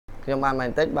ខ្ញុំបានមែ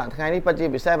នតិចបាទថ្ងៃនេះពិតជា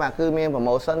ពិសេសបាទគឺមាន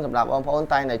promotion សម្រាប់បងប្អូន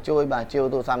តែងតែជួយបាទជាវ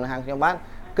ទូរស័ព្ទនៅហាងខ្ញុំបាទ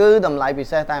គឺតម្លៃពិ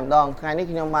សេសតែម្ដងថ្ងៃនេះ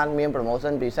ខ្ញុំបានមាន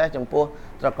promotion ពិសេសចំពោះ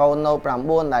ត្រកូល Note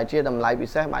 9 ដែលជាតម្លៃពិ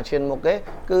សេសបាទឈានមុខគេ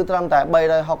គឺត្រឹមតែ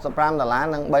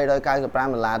$365និង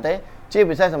$395ទេជា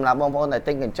ពិសេសសម្រាប់បងប្អូនដែល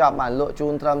ទិញកញ្ចប់បានលក់ជូ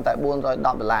នត្រឹមតែ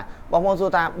$410បងប្អូនសួរ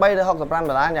ថា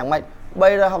$365យ៉ាងម៉េច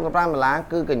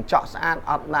$365គឺកញ្ចក់ស្អាត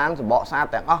អត់ដានសម្បកស្អាត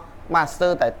ទាំងអស់បាទស្ទើ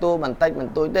រតែទួបន្តិចប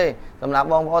ន្តួចទេសម្រាប់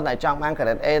បងប្អូនដែលចង់បាន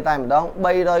Grade A តែម្ដង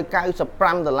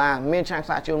$395មានឆាំង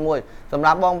សាក់ជូនមួយសម្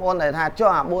រាប់បងប្អូនដែលថាចុះ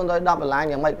អា$410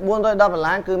យ៉ាងម៉េច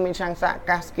$410គឺមានឆាំងសាក់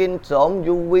កាស Skin Zoom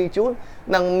UV ជូន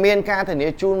និងមានការធានា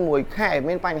ជូនមួយខែ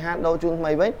មានបញ្ហាដូរជូនថ្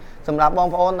មីវិញសម្រាប់បង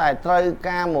ប្អូនដែលត្រូវ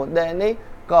ការ model នេះ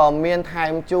ក៏មានថែ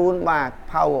មជូនបាទ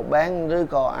Power Bank ឬ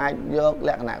ក៏អាចយកល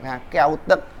ក្ខណៈថាកែវ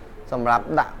ទឹកសម្រាប់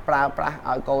ដាក់ប្រើប្រាស់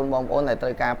ឲ្យកូនបងប្អូនដែលត្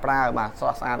រូវការប្រើបាទស្រ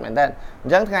ស់ស្អាតមែនទែនអ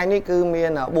ញ្ចឹងថ្ងៃនេះគឺមា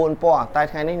ន4ពណ៌តែ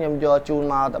ថ្ងៃនេះខ្ញុំយកជូន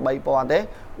មកតែ3ពណ៌ទេ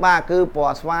បាទគឺព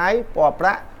ណ៌ស្វាយពណ៌ប្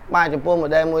រាក់បាទចំពោះ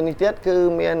model មួយនេះទៀតគឺ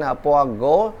មានពណ៌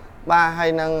gold បាទហើយ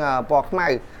នឹងពណ៌ខ្មៅ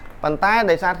ប៉ុន្តែ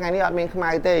ដោយសារថ្ងៃនេះអត់មានខ្មៅ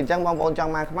ទេអញ្ចឹងបងប្អូនច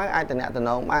ង់បានខ្មៅអាចតំណតំណ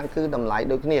ងបានគឺតម្លៃ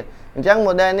ដូចគ្នាអញ្ចឹង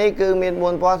model នេះគឺមាន4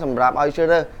ពណ៌សម្រាប់ឲ្យជ្រើស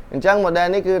រើសអញ្ចឹង model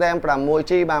នេះគឺ RAM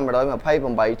 6GB បាទ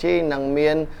 128GB និងមា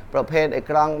នប្រភេទអេ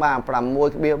ក្រង់បាទ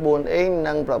 6.4 អ៊ីង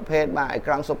និងប្រភេទបាទអេ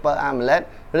ក្រង់ Super AMOLED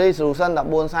resolution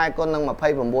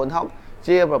 1440x2960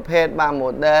 ជាប្រភេទបាទ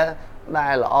model ដែ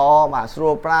លល្អបាទស្រួ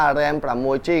លប្រើ RAM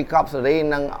 6GB កប់សេរី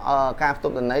និងការផ្ទុ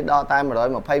កទំន័យដល់តែ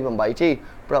 128GB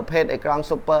ប្រភេទអេក្រង់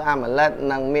Super AMOLED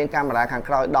និងមានកាមេរ៉ាខាង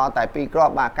ក្រោយដល់តែ2គ្រា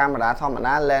ប់បាទកាមេរ៉ាធម្ម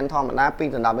តា lens ធម្មតា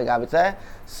 2.10 megapixel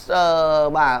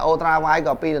បាទ ultra wide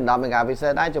ក៏2.10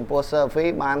 megapixel ដែរចំពោះ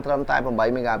selfie បានត្រឹមតែ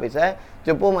8 megapixel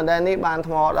ចំពោះ model នេះបាន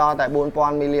ថ្មដល់តែ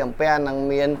 4000 mAh និង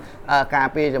មានការ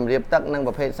ពារជម្រាបទឹកនិង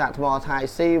ប្រភេទសាកថ្ម Type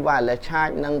C wireless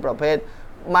charge និងប្រភេទ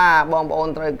បាទបងប្អូន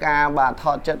ត្រូវការបាទថ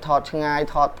តចិត្តថតឆ្ងាយ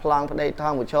ថតប្លង់ផ្ដេកថ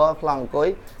តមួយឈរប្លង់អង្គុយ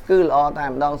គឺល្អតែ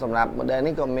ម្ដងសម្រាប់ model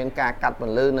នេះក៏មានការកាត់ព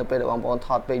ន្លឺនៅពេលដែលបងប្អូនថ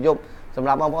តពេលយប់សម្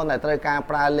រាប់បងប្អូនដែលត្រូវការ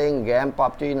ប្រើលេង game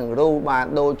PUBG និង ROO បាទ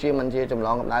ដូចជាមិនជាចម្ល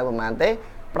ងកម្ដៅប្រហែលទេ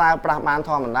ប្រើប្រាស់បានធ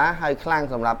ម្មតាហើយខ្លាំង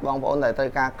សម្រាប់បងប្អូនដែលត្រូ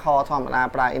វការខធម្មតា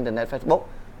ប្រើអ៊ីនធឺណិត Facebook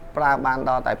ប្រើបាន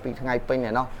ដល់តែ2ថ្ងៃពេញ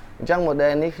ឯណោះអញ្ចឹង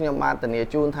model នេះខ្ញុំបានធានា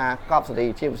ជូនថាកប់សេរី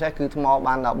ជាពិសេសគឺថ្ម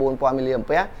បានដល់ 4000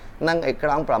 mAh និងអេក្រ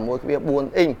ង់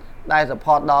 6.4 អ៊ីងដែល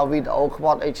support ដល់ video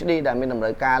Quad HD ដែលមានតម្រូ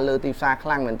វការលើទីផ្សារខ្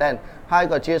លាំងមែនទែនហើយ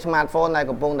ក៏ជា smartphone ដែល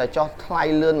កំពុងតែចុះថ្លៃ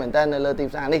លឿនមែនទែននៅលើទី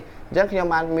ផ្សារនេះអញ្ចឹងខ្ញុំ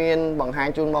បានមានបង្ហាញ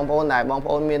ជូនបងប្អូនដែលបង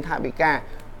ប្អូនមានថវិកា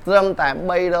ត្រឹមតែ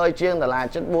$300ជាង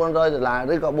ជិត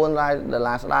$400ឬក៏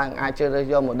$400ស្ដើងអាចជ្រើសរើស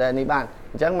យក model នេះបាន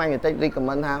អញ្ចឹងម៉ាញ់បន្តិច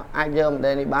recommend ថាអាចយក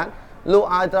model នេះបានលក់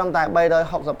ឲ្យត្រឹមតែ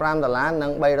$365និ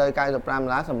ង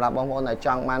$395សម្រាប់បងប្អូនដែលច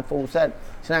ង់បាន full set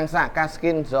ឆ្នាំងសាកកាស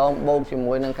Skin Zoom បូកជា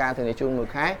មួយនឹងការធានាជូនមួយ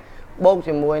ខែបូក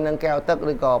ជាមួយនឹងកែវទឹក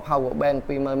ឬក៏ Power Bank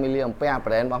 20000 mAh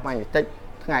brand របស់ម៉ាញ់បន្តិច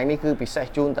ថ្ងៃនេះគឺពិសេស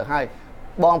ជូនទៅហើយ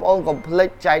បងប្អូនកុំភ្លេច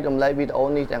ចែករំលែកវីដេអូ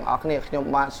នេះទាំងអស់គ្នាខ្ញុំ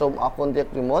បាទសូមអរគុណទៀត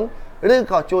ពីមុនឬ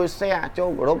ក៏ជួយ share ចូល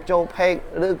គោរពចូល page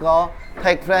ឬក៏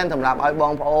tag friend សម្រាប់ឲ្យប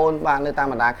ងប្អូនបាទនៅតាម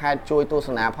បណ្ដាខេត្តជួយទស្ស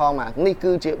នាផងបាទនេះ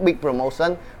គឺជា big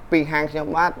promotion ពីហាងខ្ញុំ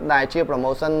បាទដែលជា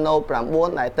promotion Note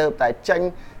 9ដែលទៅតែចេញ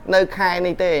នៅខែ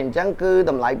នេះទេអញ្ចឹងគឺ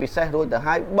តម្លៃពិសេសរួចទៅ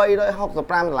ហើយ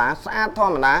$365ស្អាតធ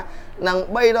ម្មតានិង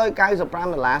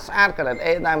$395ស្អាត Grade A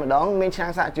តែម្ដងមានឆ្នាំ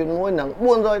ងសាកជូនមួយនិង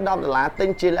$410ទិញ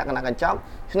ជាលក្ខណៈកញ្ចប់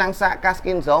ឆ្នាំងសាកកាស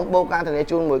Skin Zoom បូកការធានា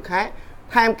ជូនមួយខែ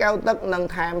ថែមកែវទឹកនិង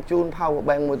ថែមជូន Power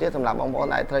Bank មួយទៀតសម្រាប់បងប្អូន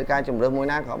ដែលត្រូវការជំរើសមួយ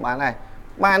ណាក៏បានដែរ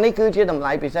បាទនេះគឺជាតម្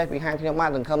លៃពិសេសពីហាងខ្ញុំបាទ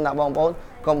សង្ឃឹមថាបងប្អូន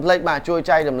កុំភ្លេចបាទជួយ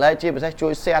ចែករំលែកជាពិសេសជួ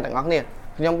យ share ទាំងអស់គ្នា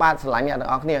ខ្ញុំបាទស្រឡាញ់អ្នកទាំ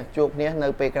ងអស់គ្នាជួបគ្នានៅ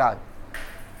ពេលក្រោយ